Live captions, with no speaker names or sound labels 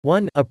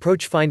1.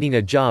 Approach finding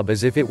a job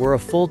as if it were a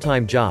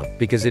full-time job,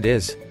 because it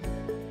is.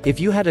 If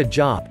you had a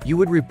job, you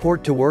would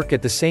report to work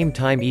at the same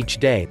time each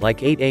day,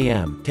 like 8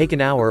 a.m., take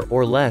an hour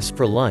or less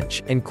for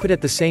lunch, and quit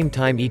at the same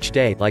time each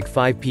day, like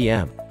 5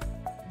 p.m.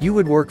 You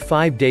would work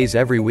 5 days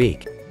every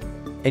week.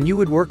 And you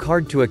would work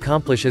hard to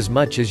accomplish as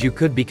much as you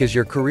could because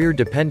your career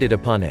depended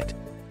upon it.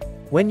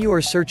 When you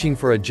are searching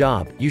for a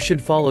job, you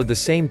should follow the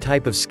same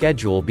type of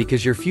schedule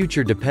because your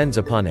future depends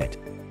upon it.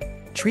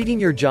 Treating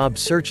your job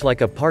search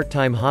like a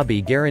part-time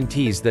hobby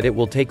guarantees that it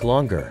will take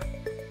longer.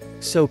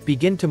 So,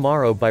 begin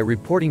tomorrow by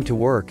reporting to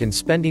work and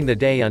spending the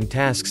day on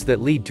tasks that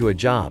lead to a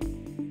job.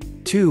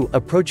 2.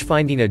 Approach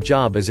finding a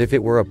job as if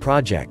it were a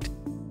project.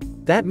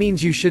 That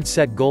means you should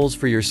set goals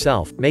for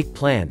yourself, make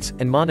plans,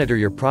 and monitor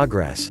your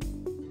progress.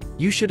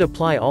 You should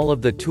apply all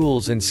of the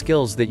tools and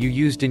skills that you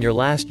used in your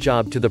last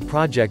job to the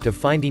project of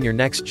finding your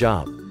next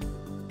job.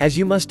 As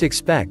you must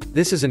expect,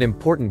 this is an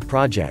important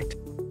project.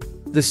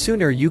 The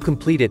sooner you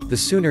complete it, the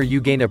sooner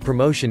you gain a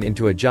promotion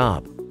into a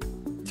job.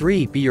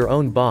 3. Be your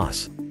own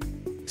boss.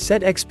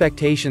 Set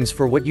expectations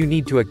for what you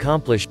need to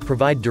accomplish,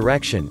 provide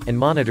direction, and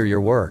monitor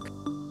your work.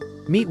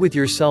 Meet with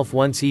yourself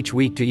once each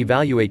week to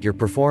evaluate your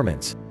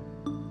performance.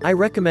 I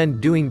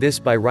recommend doing this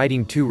by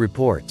writing 2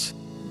 reports.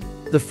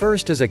 The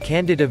first is a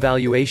candid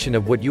evaluation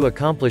of what you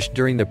accomplished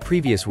during the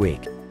previous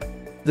week.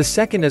 The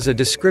second is a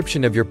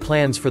description of your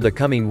plans for the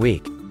coming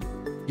week.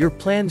 Your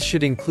plans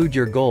should include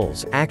your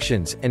goals,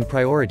 actions, and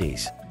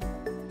priorities.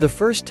 The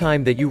first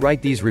time that you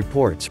write these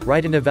reports,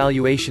 write an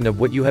evaluation of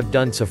what you have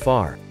done so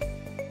far.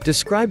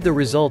 Describe the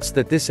results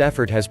that this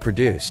effort has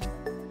produced.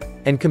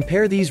 And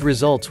compare these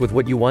results with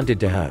what you wanted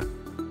to have.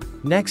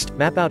 Next,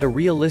 map out a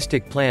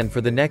realistic plan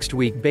for the next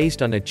week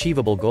based on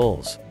achievable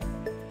goals.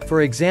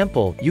 For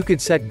example, you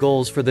could set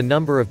goals for the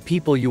number of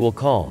people you will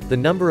call, the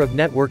number of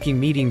networking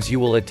meetings you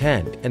will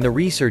attend, and the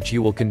research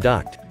you will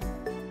conduct.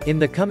 In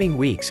the coming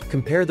weeks,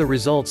 compare the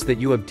results that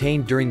you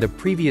obtained during the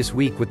previous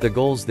week with the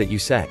goals that you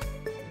set.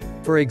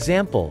 For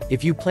example,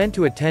 if you plan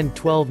to attend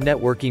 12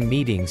 networking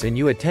meetings and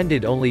you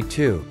attended only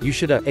 2, you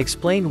should A.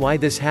 Explain why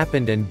this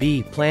happened and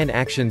B. Plan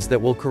actions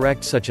that will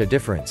correct such a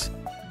difference.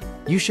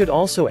 You should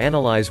also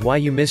analyze why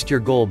you missed your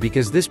goal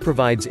because this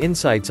provides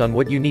insights on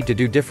what you need to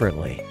do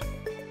differently.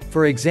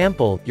 For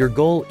example, your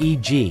goal,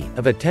 e.g.,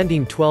 of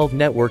attending 12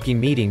 networking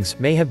meetings,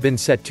 may have been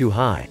set too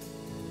high.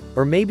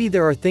 Or maybe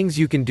there are things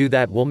you can do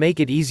that will make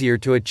it easier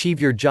to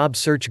achieve your job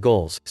search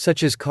goals,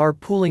 such as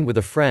carpooling with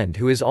a friend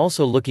who is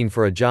also looking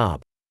for a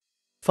job.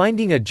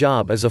 Finding a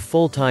job is a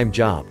full-time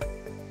job.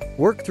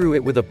 Work through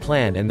it with a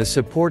plan and the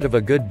support of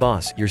a good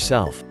boss,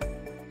 yourself.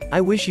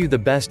 I wish you the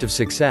best of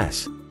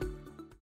success.